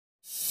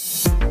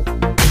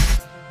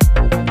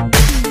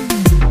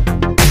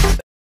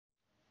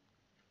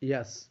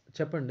Yes.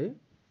 చెప్పండి.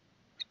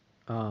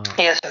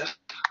 Yes, sir.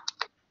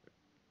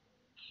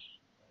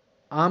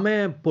 ఆమె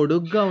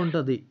పొడుగ్గా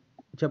ఉంటది.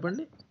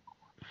 చెప్పండి.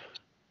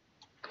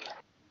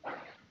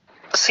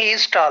 She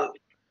is tall.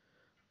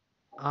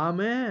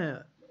 ఆమె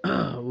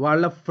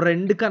వాళ్ళ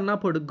ఫ్రెండ్ కన్నా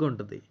పొడుగ్గా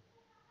ఉంటది.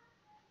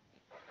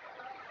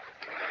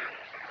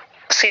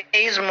 She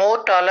is more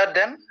taller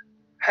than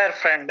her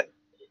friend.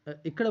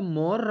 ఇక్కడ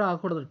మోర్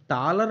రాకూడదు.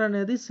 టాలర్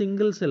అనేది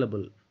single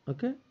syllable.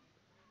 Okay.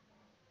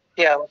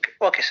 Yeah, okay.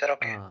 Okay, sir.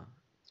 Okay.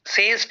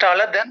 She is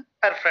taller than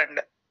her friend.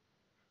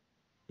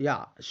 Yeah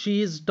she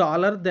is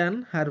taller than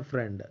her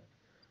friend.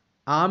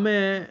 ఆమె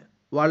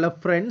వాళ్ళ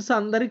friends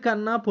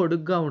అందరికన్నా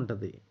పొడుగ్గా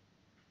ఉంటది.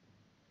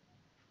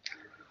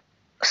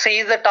 She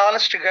is the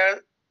tallest girl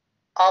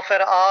of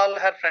all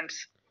her friends.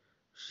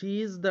 She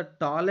is the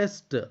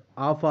tallest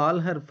of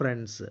all her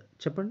friends.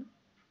 చెప్పండి.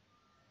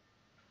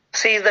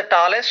 She is the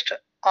tallest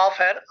of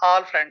her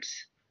all friends.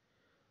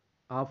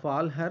 Of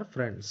all her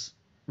friends.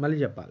 మళ్ళీ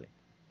చెప్పాలి.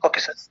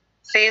 Okay, sir.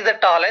 She is the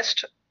tallest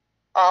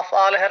of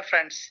all her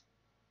friends.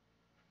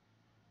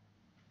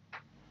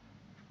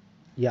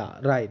 Yeah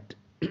right.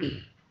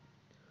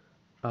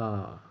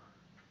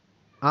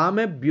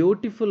 ఆమె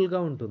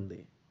బ్యూటిఫుల్గా ఉంటుంది.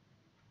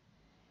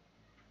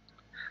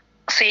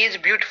 She is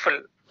beautiful.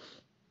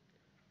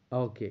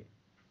 Okay.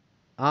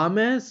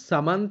 ఆమె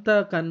సమంత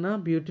కన్నా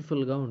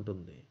బ్యూటిఫుల్గా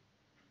ఉంటుంది.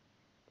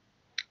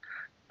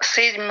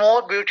 She is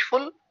more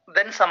beautiful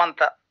than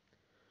Samantha.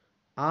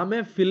 ఆమె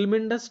ఫిల్మ్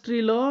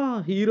ఇండస్ట్రీలో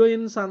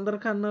హీరోయిన్స్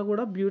అందరికన్నా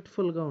కూడా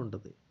బ్యూటిఫుల్గా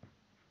ఉంటుంది.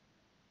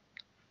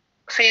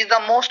 She is the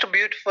most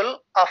beautiful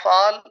of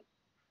all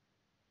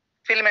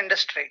film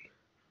industry.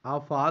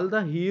 Of all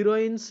the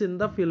heroines in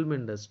the film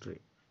industry.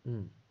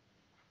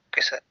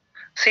 Okay, sir.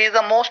 She is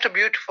the most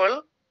beautiful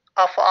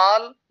of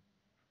all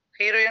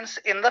heroines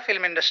in the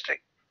film industry.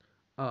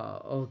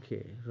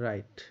 Okay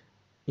right.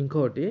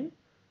 ఇంకోటి,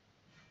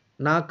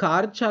 నా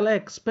car చాలా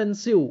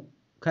expensive,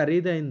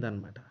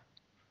 ఖరీదైందనమాట.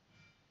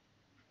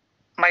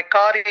 My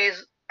car is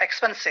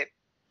expensive.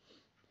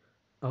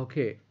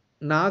 Okay.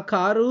 నా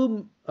car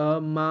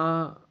మా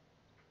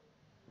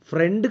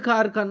friend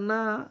car కన్నా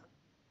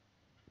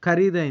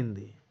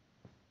ఖరీదైంది.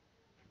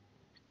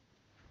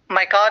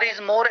 My car is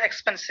more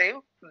expensive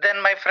than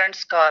my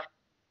friend's car.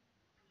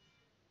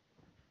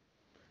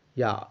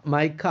 Yeah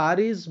my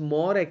car is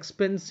more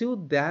expensive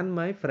than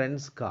my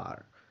friends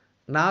car.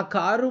 నా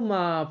car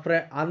మా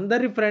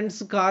అందరి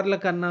friends కార్ల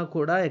కన్నా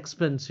కూడా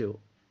expensive.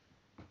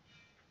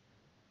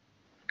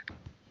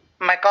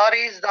 My car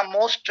is the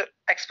most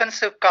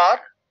expensive car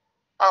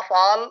of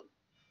all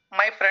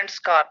my friends'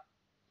 car.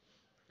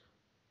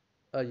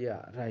 Yeah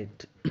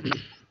right.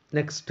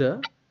 Next,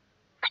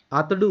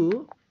 అతడు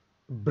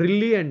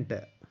brilliant.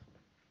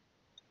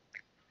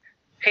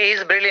 He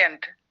is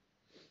brilliant.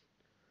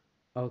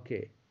 Okay.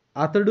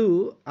 అతడు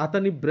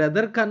అతని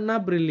brother కన్నా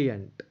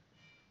brilliant.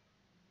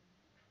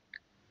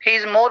 He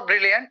is more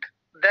brilliant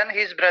than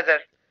his brother.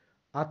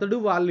 అతడు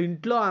వాళ్ళ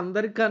ఇంట్లో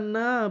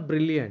అందరికన్నా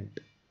brilliant.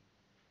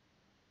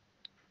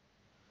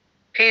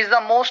 He is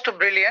the most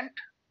brilliant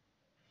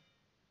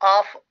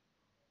of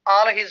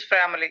all his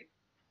family.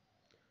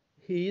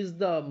 He is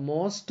the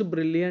most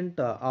brilliant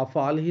of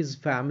all his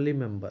family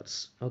members.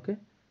 Okay.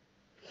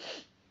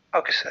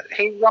 Okay, sir.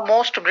 He is the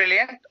most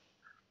brilliant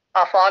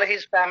of all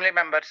his family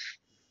members.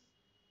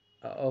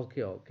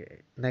 Okay okay.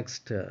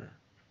 Next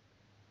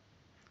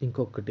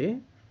ఇంకొకటి,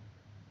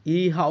 ఈ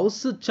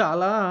house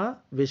చాలా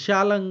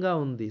విశాలంగా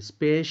ఉంది,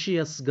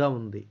 స్పేషియస్గా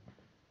ఉంది.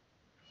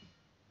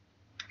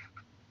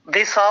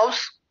 This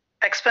house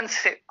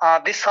expensive.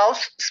 This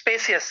house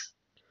spacious.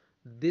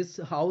 This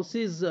house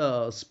is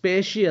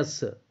spacious.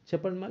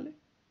 చెప్పండి మళ్ళీ.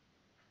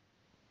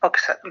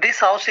 Okay, sir. This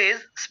house is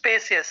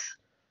spacious.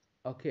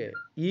 Okay.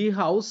 ఈ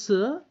హౌస్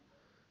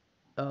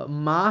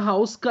మా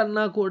హౌస్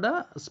కన్నా కూడా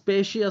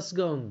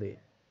స్పేషియస్గా ఉంది.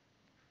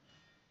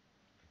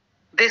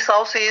 This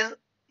house is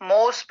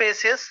more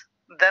spacious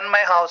than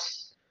my house.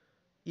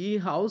 ఈ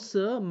హౌస్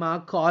మా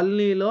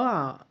కాలనీలో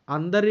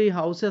అందరి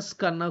హౌసెస్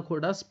కన్నా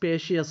కూడా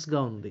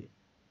స్పేషియస్గా ఉంది.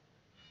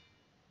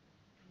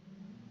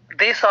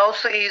 This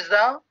house is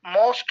the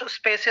most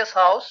spacious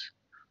house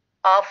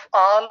of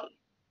all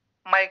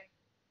my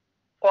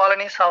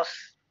colony's house.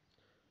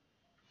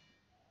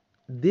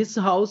 This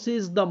house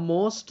is the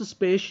most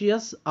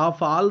spacious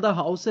of all the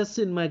houses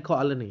in my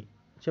colony.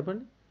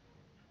 చెప్పండి.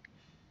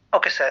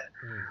 Okay, sir.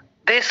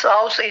 This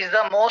house is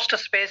the most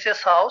spacious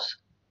house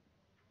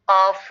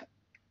of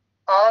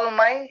all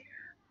my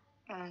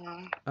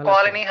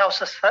colony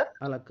houses, sir.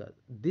 అలా కాదు.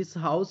 This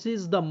house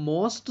is the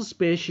most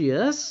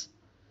spacious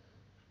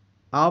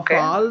of Okay.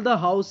 All the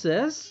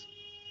houses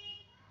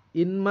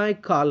in my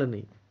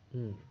colony.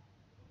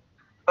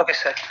 Okay,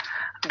 sir.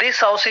 This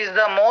house is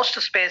the most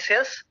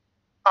spacious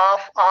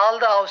of all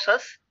the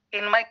houses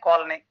in my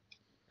colony.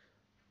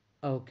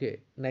 Okay.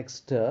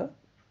 Next,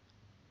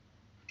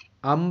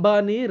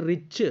 Ambani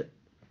rich.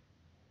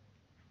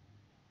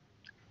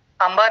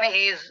 Ambani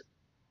is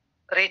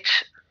rich.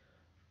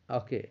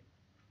 Okay.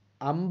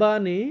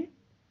 Ambani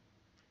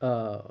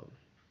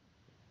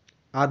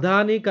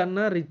Adani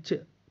కన్నా rich.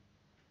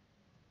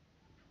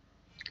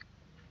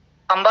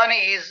 Ambani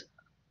is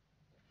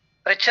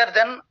richer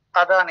than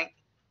Adani.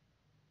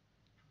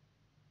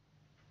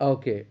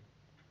 Okay.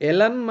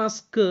 Elon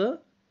Musk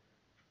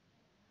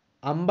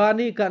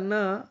Ambani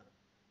కన్నా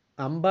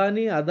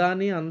అంబానీ,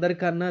 అదానీ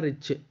అందరికన్నా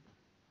rich.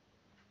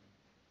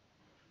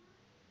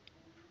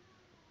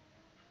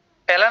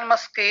 Elon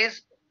Musk is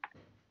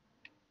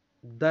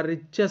the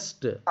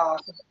richest.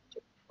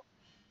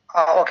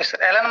 okay, sir.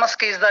 Elon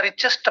Musk is the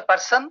richest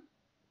person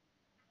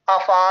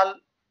of all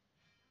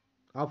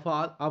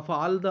of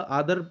all the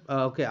other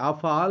okay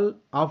of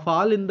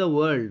all in the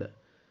world.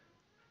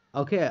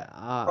 Okay,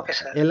 okay,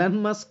 sir. Elon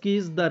Musk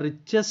is the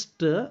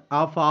richest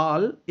of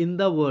all in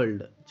the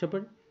world.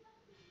 చెప్పండి.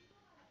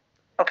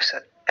 Okay,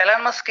 sir.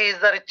 Elon Musk is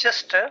the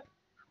richest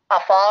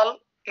of all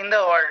in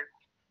the world.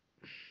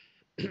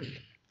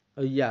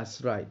 Yes,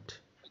 right.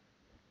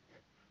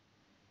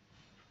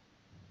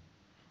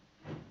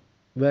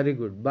 Very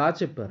good, బాగా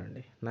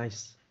చెప్పారండి.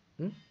 Nice.